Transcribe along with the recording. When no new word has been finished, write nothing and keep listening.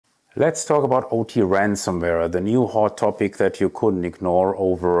Let's talk about OT ransomware, the new hot topic that you couldn't ignore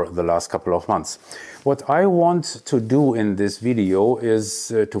over the last couple of months. What I want to do in this video is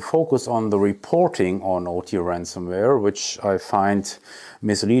to focus on the reporting on OT ransomware, which I find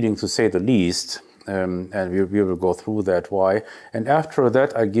misleading to say the least. And we will go through that why. And after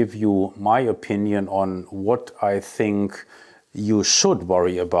that, I give you my opinion on what I think you should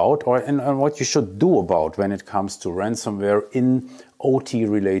worry about and what you should do about when it comes to ransomware in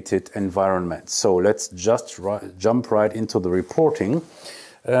OT-related environments. So let's just jump right into the reporting.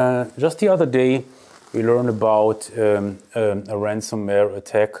 Just the other day, we learned about a ransomware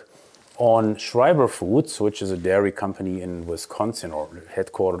attack on Schreiber Foods, which is a dairy company in Wisconsin, or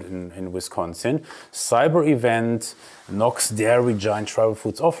headquartered in Wisconsin. Cyber event knocks dairy giant Schreiber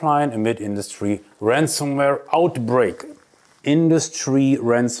Foods offline amid industry ransomware outbreak. Industry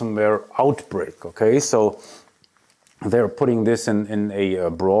ransomware outbreak. Okay, so they're putting this in a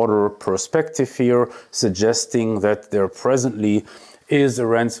broader perspective here, suggesting that there presently is a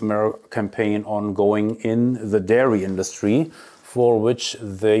ransomware campaign ongoing in the dairy industry, for which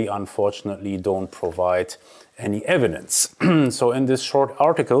they unfortunately don't provide any evidence. So in this short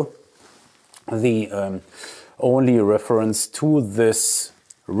article, the only reference to this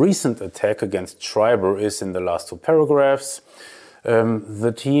recent attack against Schreiber is in the last two paragraphs.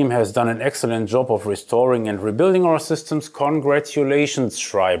 The team has done an excellent job of restoring and rebuilding our systems. Congratulations,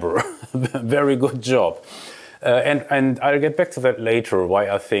 Schreiber. Very good job. And I'll get back to that later, why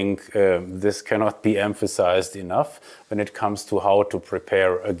I think this cannot be emphasized enough when it comes to how to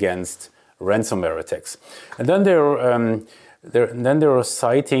prepare against ransomware attacks. And then they're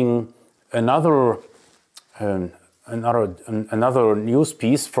citing another news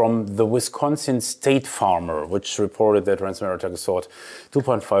piece from the Wisconsin State Farmer, which reported that ransomware attack sought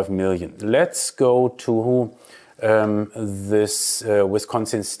 $2.5 million. Let's go to this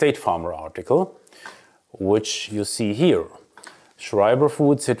Wisconsin State Farmer article, which you see here. Schreiber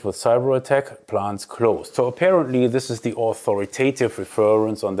Foods hit with cyber attack, plants closed. So apparently this is the authoritative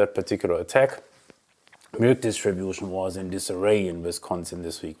reference on that particular attack. Milk distribution was in disarray in Wisconsin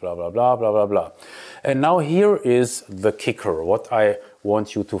this week, blah, blah, blah, blah, blah, blah. And now here is the kicker, what I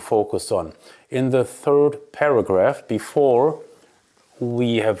want you to focus on. In the third paragraph, before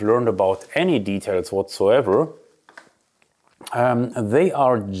we have learned about any details whatsoever, they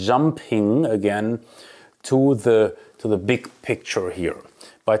are jumping again to the big picture here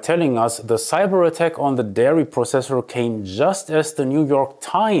by telling us the cyber attack on the dairy processor came just as the New York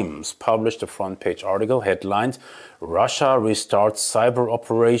Times published a front page article headlined, "Russia restarts cyber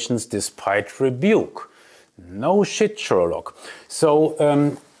operations despite rebuke." No shit, Sherlock. So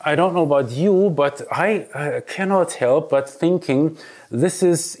I don't know about you, but I cannot help but thinking this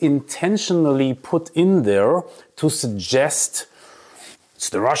is intentionally put in there to suggest it's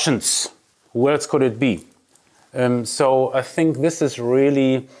the Russians. Who else could it be? So I think this is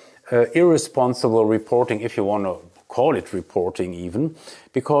really irresponsible reporting, if you want to call it reporting even,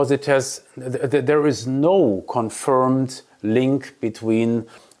 because there is no confirmed link between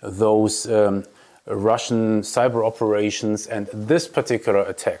those Russian cyber operations and this particular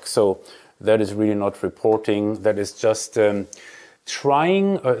attack. So that is really not reporting. That is just that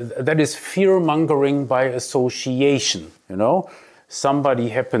is fear-mongering by association, you know. Somebody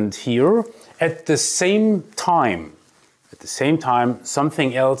happened here. At the same time,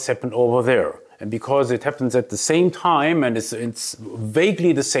 something else happened over there. And because it happens at the same time and it's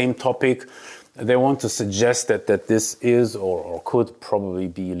vaguely the same topic, they want to suggest that this is or could probably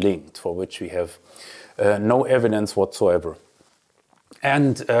be linked, for which we have no evidence whatsoever.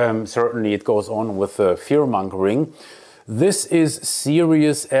 And certainly it goes on with fear-mongering. "This is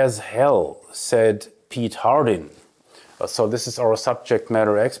serious as hell," said Pete Hardin. So this is our subject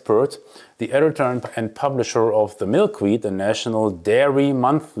matter expert, the editor and publisher of The Milkweed, the National Dairy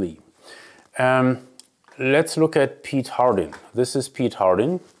Monthly. Let's look at Pete Hardin. This is Pete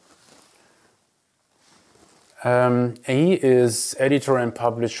Hardin. He is editor and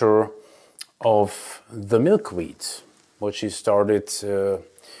publisher of The Milkweed, which he started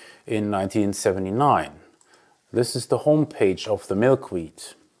in 1979. This is the homepage of The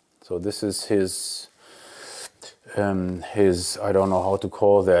Milkweed. So this is his I don't know how to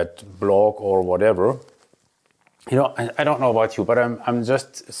call that, blog or whatever. You know, I don't know about you, but I'm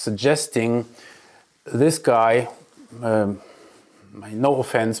just suggesting this guy, no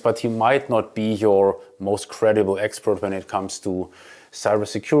offense, but he might not be your most credible expert when it comes to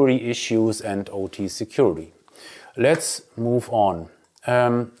cybersecurity issues and OT security. Let's move on.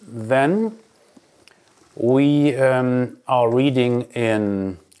 Then we are reading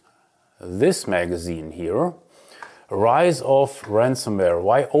in this magazine here, Rise of ransomware.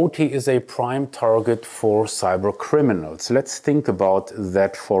 Why OT is a prime target for cyber criminals. Let's think about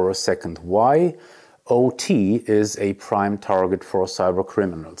that for a second. Why OT is a prime target for cyber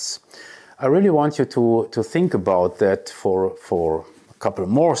criminals. I really want you to think about that for a couple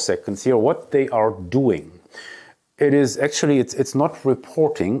more seconds here, what they are doing. It is actually, it's not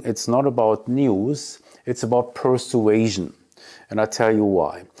reporting, it's not about news, it's about persuasion. And I'll tell you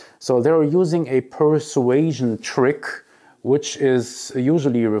why. So they're using a persuasion trick, which is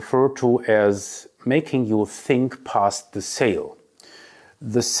usually referred to as making you think past the sale.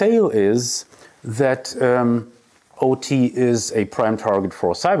 The sale is that OT is a prime target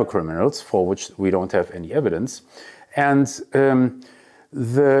for cyber criminals, for which we don't have any evidence. And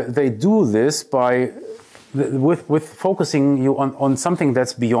they do this by with focusing you on something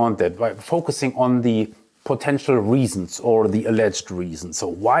that's beyond that, by focusing on the potential reasons or the alleged reasons. So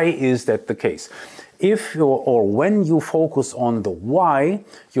why is that the case? If you, or when you focus on the why,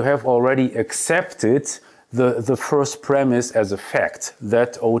 you have already accepted the first premise as a fact,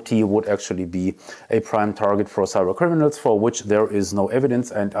 that OT would actually be a prime target for cyber criminals, for which there is no evidence,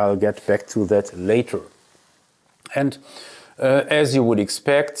 and I'll get back to that later. And as you would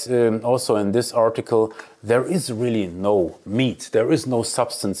expect, also in this article, there is really no meat, there is no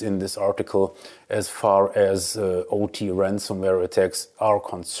substance in this article as far as OT ransomware attacks are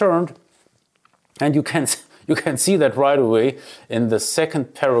concerned. And you can see that right away in the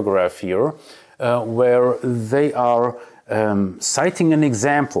second paragraph here, where they are citing an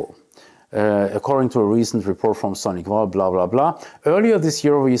example. According to a recent report from Sonic, blah, blah, blah. Earlier this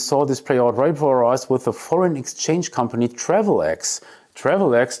year, we saw this play out right before our eyes with the foreign exchange company TravelX.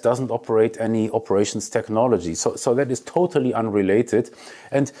 TravelX doesn't operate any operations technology, so that is totally unrelated.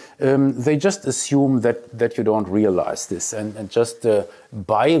 And they just assume that you don't realize this and just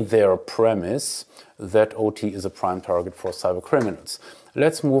buy their premise that OT is a prime target for cyber criminals.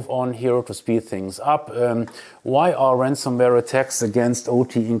 Let's move on here to speed things up. Why are ransomware attacks against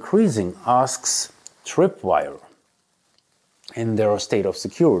OT increasing? Asks Tripwire in their State of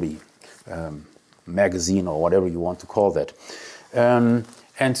Security magazine, or whatever you want to call that.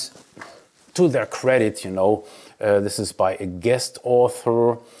 And to their credit, you know, this is by a guest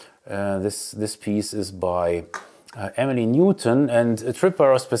author. This piece is by Emily Newton, and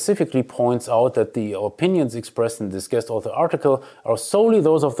Tripwire specifically points out that the opinions expressed in this guest author article are solely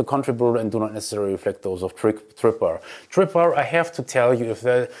those of the contributor and do not necessarily reflect those of Tripwire. Tripwire, I have to tell you,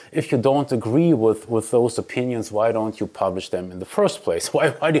 if you don't agree with those opinions, why don't you publish them in the first place?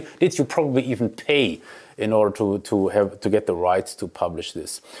 Why did you probably even pay in order to get the rights to publish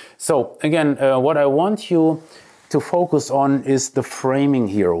this? So again, what I want you to focus on is the framing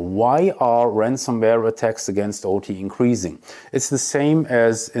here. Why are ransomware attacks against OT increasing? It's the same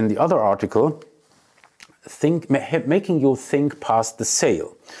as in the other article, making you think past the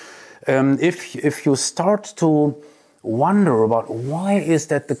sale. If you start to wonder about why is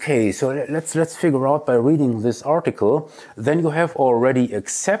that the case, so let's figure out by reading this article, then you have already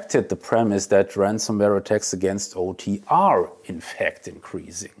accepted the premise that ransomware attacks against OT are in fact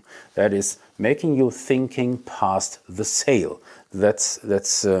increasing. That is making you thinking past the sale. That's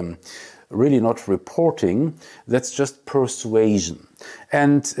really not reporting, that's just persuasion.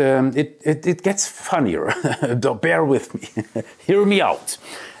 And it gets funnier. Bear with me, hear me out.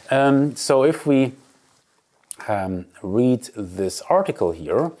 So if we read this article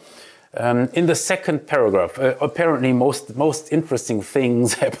here, in the second paragraph, apparently most interesting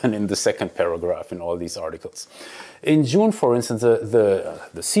things happen in the second paragraph in all these articles. In June, for instance, the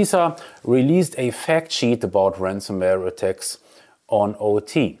CISA released a fact sheet about ransomware attacks on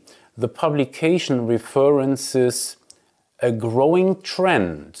OT. The publication references a growing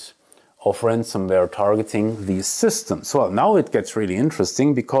trend of ransomware targeting these systems. Well, now it gets really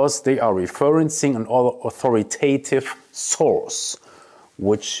interesting because they are referencing an authoritative source,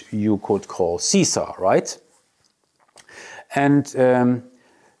 which you could call CISA, right? And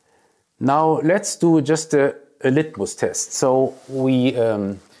now let's do just a litmus test. So we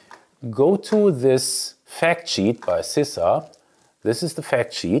go to this fact sheet by CISA. This is the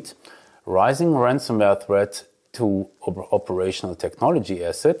fact sheet, Rising Ransomware Threat to Operational Technology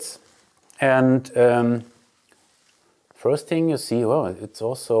Assets. And first thing you see, well,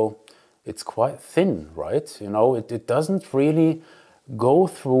 it's quite thin, right? You know, it doesn't really go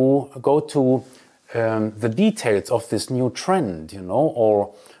to the details of this new trend, you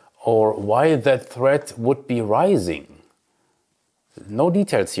know, or why that threat would be rising. No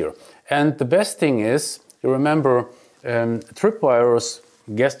details here. And the best thing is, you remember, Tripwire's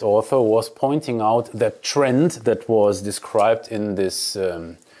guest author was pointing out that trend that was described in this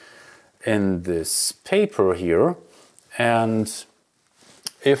paper here, And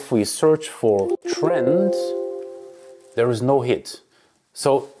if we search for trend, there is no hit.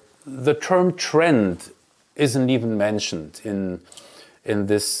 So the term trend isn't even mentioned in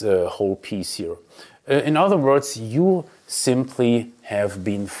this whole piece here. In other words, you simply have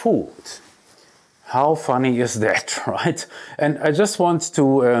been fooled. How funny is that, right? And I just want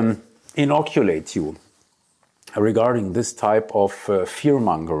to inoculate you regarding this type of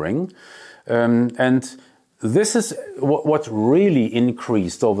fear-mongering. And this is what really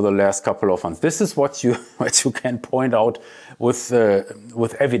increased over the last couple of months. This is what you can point out with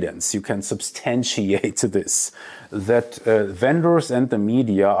evidence. You can substantiate this, that vendors and the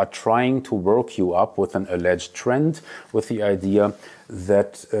media are trying to work you up with an alleged trend, with the idea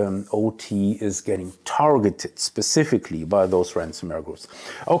that OT is getting targeted specifically by those ransomware groups.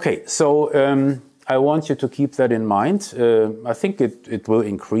 Okay, so I want you to keep that in mind. I think it will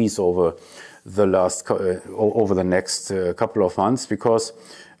increase over the next couple of months, because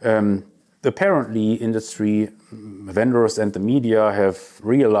apparently industry vendors and the media have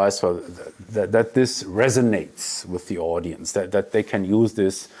realized that this resonates with the audience, that they can use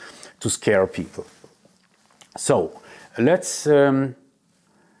this to scare people. So let's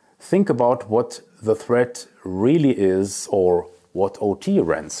think about what the threat really is, or what OT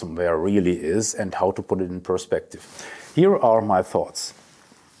ransomware really is, and how to put it in perspective. Here are my thoughts.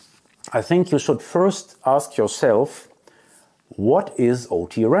 I think you should first ask yourself, what is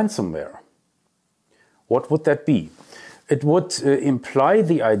OT ransomware? What would that be? It would imply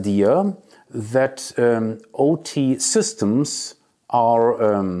the idea that OT systems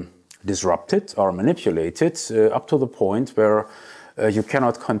are disrupted, are manipulated up to the point where you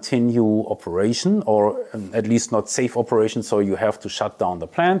cannot continue operation, or at least not safe operation, so you have to shut down the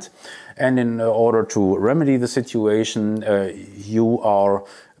plant. And in order to remedy the situation, you are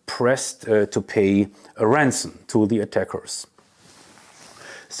pressed to pay a ransom to the attackers.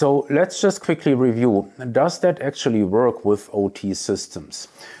 So let's just quickly review. Does that actually work with OT systems?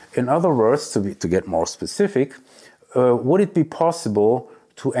 In other words, to get more specific, would it be possible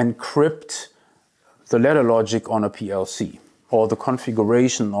to encrypt the ladder logic on a PLC or the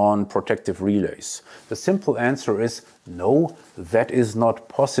configuration on protective relays? The simple answer is no, that is not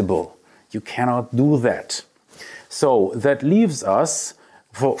possible. You cannot do that. So that leaves us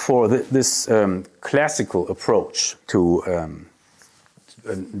for this classical approach to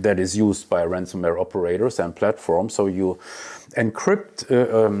that is used by ransomware operators and platforms. So you encrypt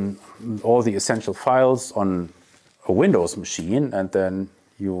all the essential files on a Windows machine, and then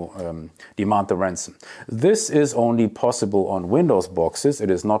you demand the ransom. This is only possible on Windows boxes.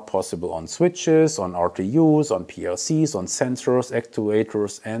 It is not possible on switches, on RTUs, on PLCs, on sensors,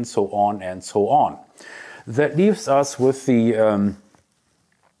 actuators, and so on and so on. That leaves us with the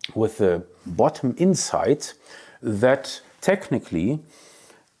bottom insight that technically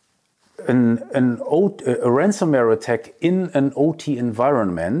a ransomware attack in an OT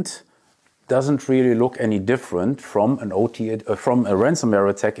environment doesn't really look any different from a ransomware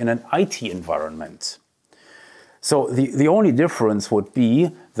attack in an IT environment. So the only difference would be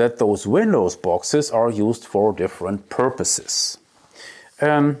that those Windows boxes are used for different purposes.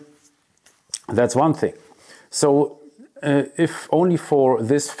 That's one thing. So if only for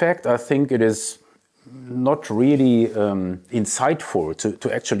this fact, I think it is not really insightful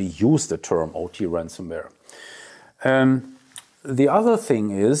to actually use the term OT ransomware. The other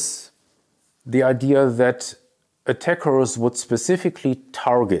thing is the idea that attackers would specifically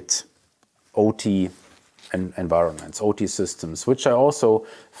target OT environments, OT systems, which I also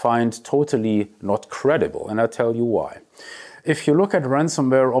find totally not credible, and I'll tell you why. If you look at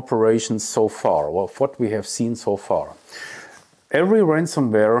ransomware operations so far, well, what we have seen so far, every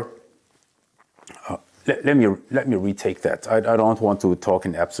ransomware let me retake that. I don't want to talk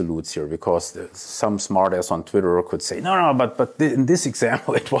in absolutes here, because some smartass on Twitter could say, no, but in this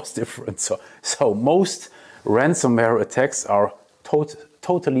example it was different. So most ransomware attacks are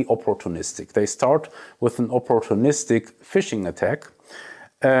totally opportunistic. They start with an opportunistic phishing attack,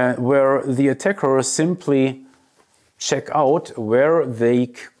 where the attackers simply check out where they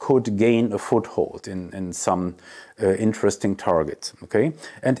could gain a foothold in some interesting target. Okay,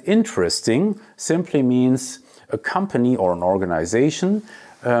 and interesting simply means a company or an organization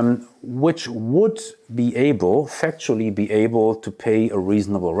which would be able, factually be able, to pay a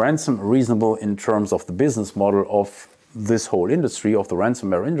reasonable ransom, reasonable in terms of the business model of this whole industry, of the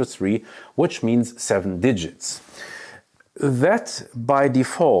ransomware industry, which means 7 digits. That, by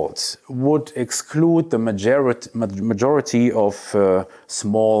default, would exclude the majority of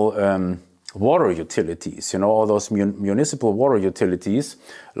small water utilities, all those municipal water utilities,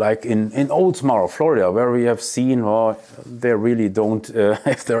 like in Oldsmar, Florida, where we have seen, well, they really don't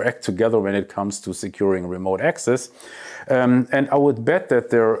have their act together when it comes to securing remote access. And I would bet that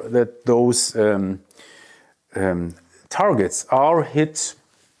those targets are hit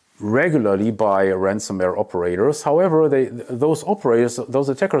regularly by ransomware operators. However, those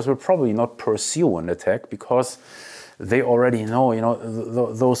attackers will probably not pursue an attack because they already know,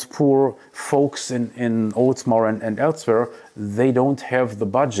 those poor folks in Oldsmar and elsewhere, they don't have the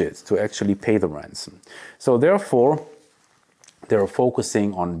budget to actually pay the ransom. So therefore, they're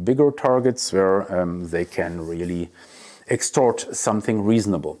focusing on bigger targets where they can really extort something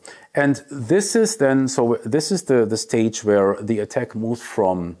reasonable. And this is then, this is the stage where the attack moves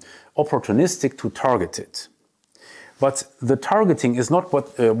from opportunistic to targeted. But the targeting is not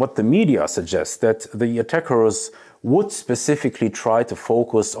what the media suggests, that the attackers would specifically try to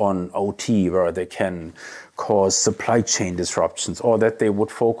focus on OT, where they can cause supply chain disruptions, or that they would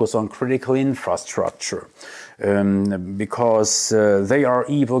focus on critical infrastructure because they are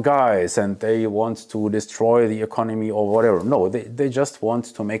evil guys and they want to destroy the economy or whatever. No, they just want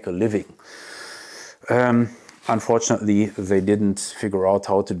to make a living. Unfortunately, they didn't figure out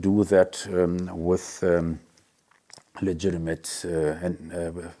how to do that with legitimate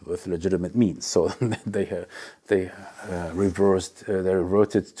means. So they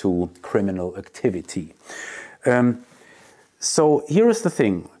reverted to criminal activity. So here is the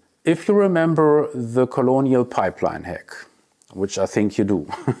thing. If you remember the Colonial Pipeline hack, which I think you do,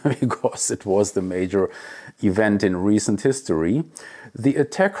 because it was the major event in recent history, the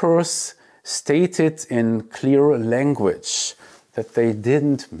attackers stated in clear language that they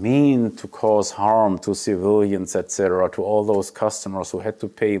didn't mean to cause harm to civilians, etc., to all those customers who had to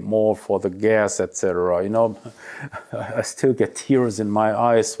pay more for the gas, etc. I still get tears in my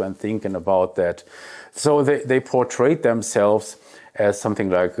eyes when thinking about that. So they portrayed themselves as something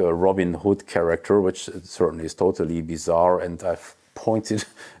like a Robin Hood character, which certainly is totally bizarre. And I've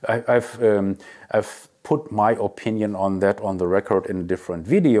put my opinion on that on the record in a different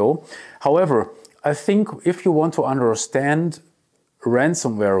video. However, I think if you want to understand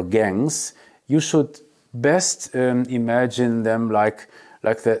ransomware gangs, you should best imagine them like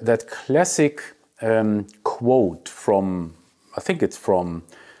that classic quote from, I think it's from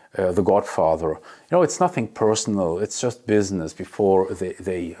The Godfather. It's nothing personal, it's just business before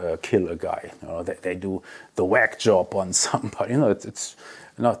they kill a guy. They do the whack job on somebody. It's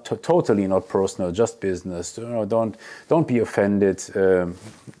not totally not personal, just business. Don't be offended.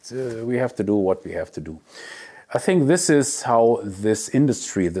 We have to do what we have to do. I think this is how this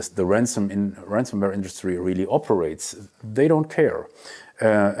industry, the ransomware industry really operates. They don't care.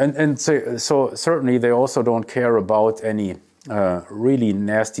 So certainly they also don't care about any really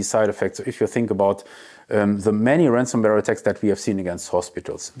nasty side effects. So if you think about the many ransomware attacks that we have seen against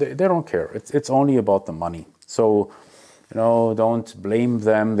hospitals, they don't care. It's only about the money. So, don't blame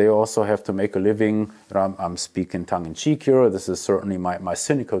them. They also have to make a living. I'm speaking tongue-in-cheek here. This is certainly my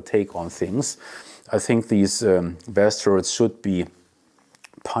cynical take on things. I think these bastards should be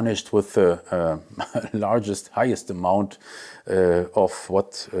punished with the highest amount of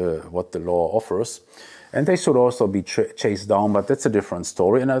what the law offers. And they should also be chased down, but that's a different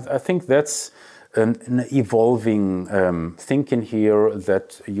story. And I think that's an evolving thinking here,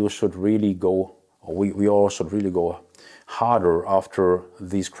 that you should really go, or we all should really go harder after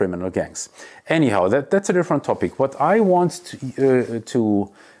these criminal gangs. Anyhow, that's a different topic. What I want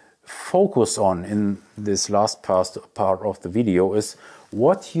to focus on in this last part of the video is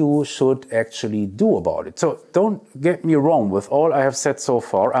what you should actually do about it. So don't get me wrong, with all I have said so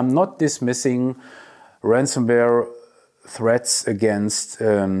far, I'm not dismissing ransomware threats against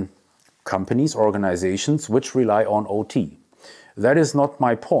companies, organizations which rely on OT. That is not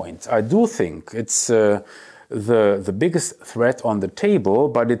my point. I do think it's the biggest threat on the table,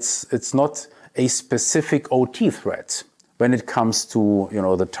 but it's not a specific OT threat when it comes to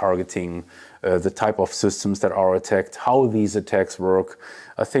the targeting, the type of systems that are attacked, how these attacks work.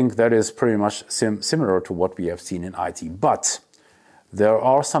 I think that is pretty much similar to what we have seen in IT. But there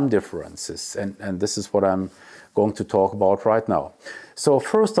are some differences, and this is what I'm going to talk about right now. So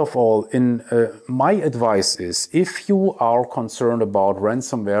first of all, my advice is, if you are concerned about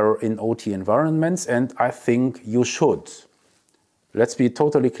ransomware in OT environments, and I think you should, let's be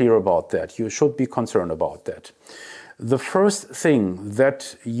totally clear about that, you should be concerned about that. The first thing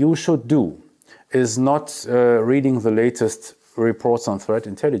that you should do is not reading the latest reports on threat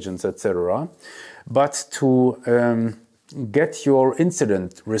intelligence, etc., but to get your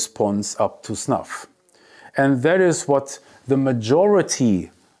incident response up to snuff. And that is what the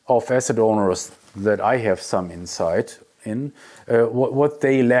majority of asset owners that I have some insight in, what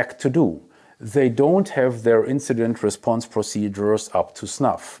they lack to do. They don't have their incident response procedures up to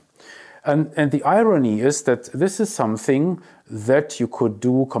snuff. And the irony is that this is something that you could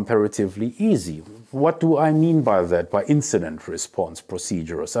do comparatively easy. What do I mean by that, by incident response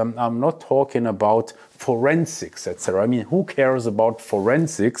procedures? I'm not talking about forensics, etc. I mean, who cares about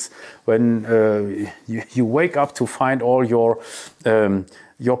forensics when you wake up to find all your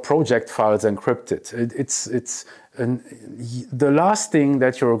project files encrypted? The last thing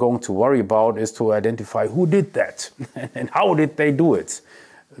that you're going to worry about is to identify who did that and how did they do it.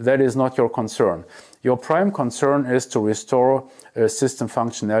 That is not your concern. Your prime concern is to restore system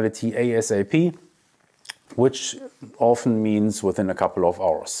functionality ASAP, which often means within a couple of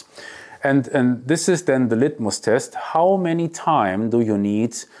hours. And this is then the litmus test. How many time do you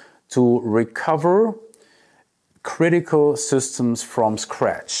need to recover critical systems from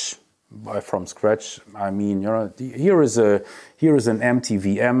scratch? By from scratch, I mean, here is an empty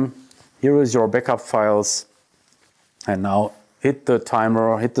VM, here is your backup files, and now hit the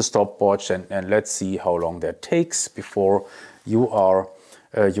timer, hit the stopwatch, and let's see how long that takes before you are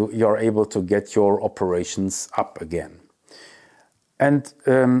able to get your operations up again. And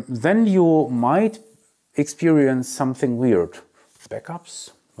then you might experience something weird.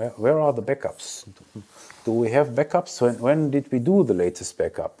 Backups? Where are the backups? Do we have backups? When did we do the latest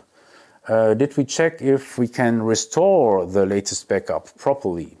backup? Did we check if we can restore the latest backup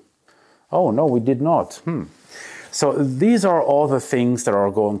properly? Oh, no, we did not. So these are all the things that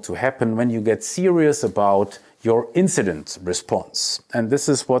are going to happen when you get serious about your incident response. And this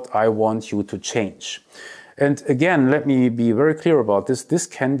is what I want you to change. And again, let me be very clear about this. This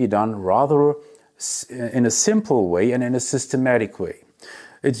can be done rather in a simple way and in a systematic way.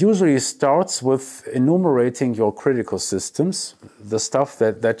 It usually starts with enumerating your critical systems, the stuff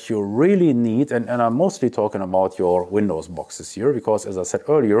that you really need, and I'm mostly talking about your Windows boxes here, because as I said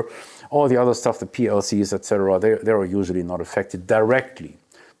earlier, all the other stuff, the PLCs, etc., they are usually not affected directly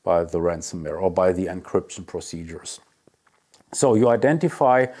by the ransomware or by the encryption procedures. So you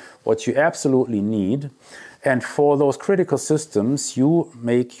identify what you absolutely need, and for those critical systems, you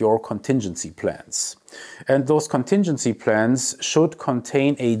make your contingency plans. And those contingency plans should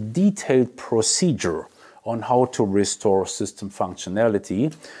contain a detailed procedure on how to restore system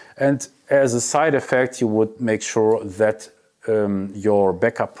functionality. And as a side effect, you would make sure that your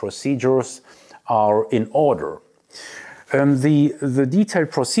backup procedures are in order. The detailed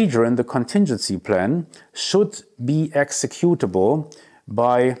procedure in the contingency plan should be executable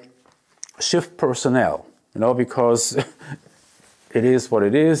by shift personnel, because it is what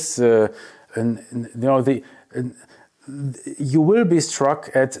it is. You will be struck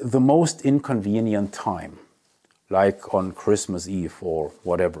at the most inconvenient time, like on Christmas Eve or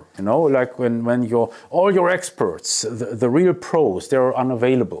whatever. Like when all your experts, the real pros, they're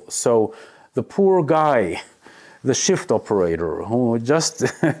unavailable. So the poor guy, the shift operator who just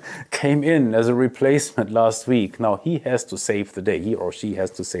came in as a replacement last week, now he has to save the day. He or she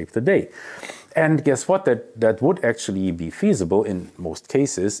has to save the day. And guess what? That would actually be feasible in most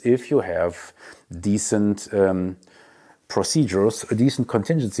cases if you have decent procedures, decent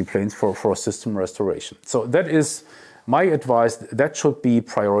contingency plans for system restoration. So that is my advice. That should be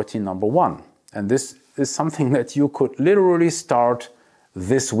priority number one. And this is something that you could literally start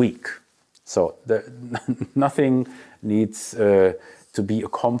this week. So nothing needs to be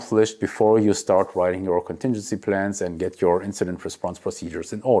accomplished before you start writing your contingency plans and get your incident response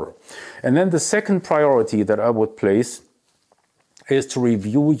procedures in order. And then the second priority that I would place is to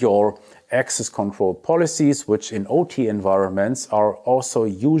review your access control policies, which in OT environments are also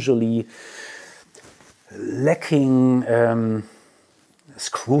usually lacking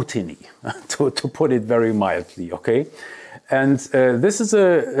scrutiny, to put it very mildly, okay? And this is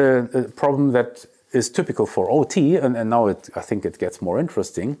a problem that is typical for OT, and now I think it gets more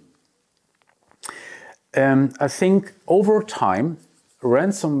interesting. I think over time,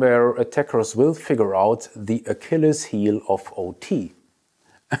 ransomware attackers will figure out the Achilles heel of OT.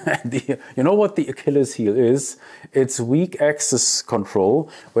 You know what the Achilles heel is? It's weak access control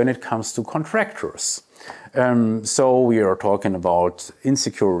when it comes to contractors. So we are talking about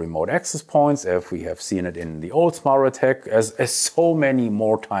insecure remote access points, as we have seen it in the Oldsmar attack, as so many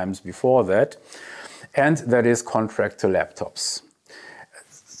more times before that. And that is contractor laptops.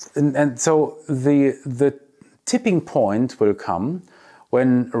 And so the tipping point will come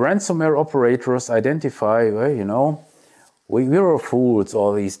when ransomware operators identify, well, We were fools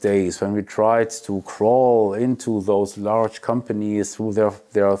all these days when we tried to crawl into those large companies through their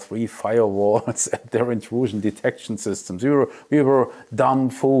 3 firewalls and their intrusion detection systems. We were dumb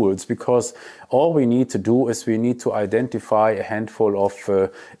fools, because all we need to do is we need to identify a handful of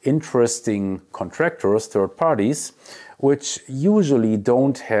interesting contractors, third parties, which usually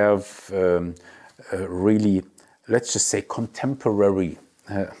don't have really, let's just say, contemporary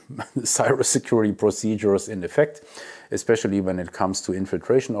cybersecurity procedures in effect, especially when it comes to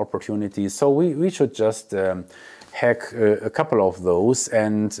infiltration opportunities. So we should just hack a couple of those,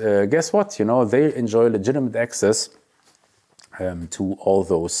 and guess what? You know, they enjoy legitimate access to all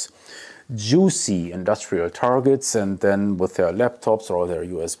those juicy industrial targets, and then with their laptops or their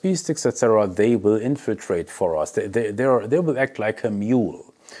USB sticks, etc., they will infiltrate for us. They will act like a mule.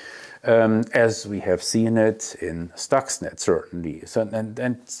 As we have seen it in Stuxnet, certainly. So,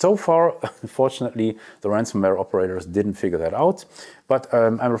 and so far, unfortunately, the ransomware operators didn't figure that out, but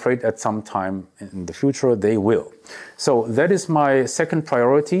I'm afraid at some time in the future they will. So that is my second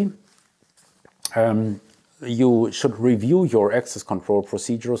priority. You should review your access control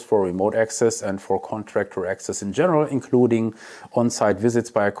procedures for remote access and for contractor access in general, including on-site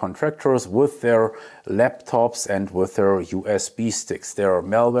visits by contractors with their laptops and with their USB sticks. Their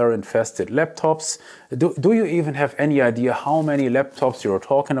malware-infested laptops. Do you even have any idea how many laptops you're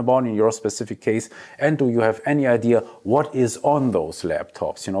talking about in your specific case? And do you have any idea what is on those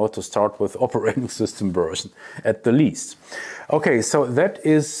laptops? You know, to start with operating system version at the least. Okay, so that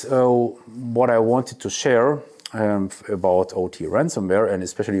is what I wanted to share about OT ransomware, and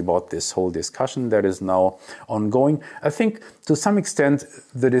especially about this whole discussion that is now ongoing. I think to some extent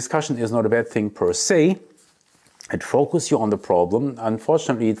the discussion is not a bad thing per se. It focuses you on the problem.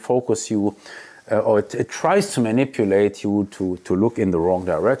 Unfortunately, it focuses you or it tries to manipulate you to look in the wrong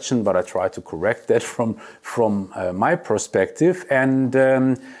direction, but I try to correct that from my perspective. And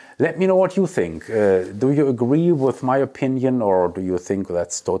let me know what you think. Do you agree with my opinion, or do you think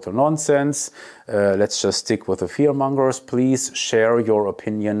that's total nonsense? Let's just stick with the fearmongers. Please share your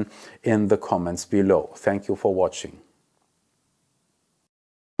opinion in the comments below. Thank you for watching.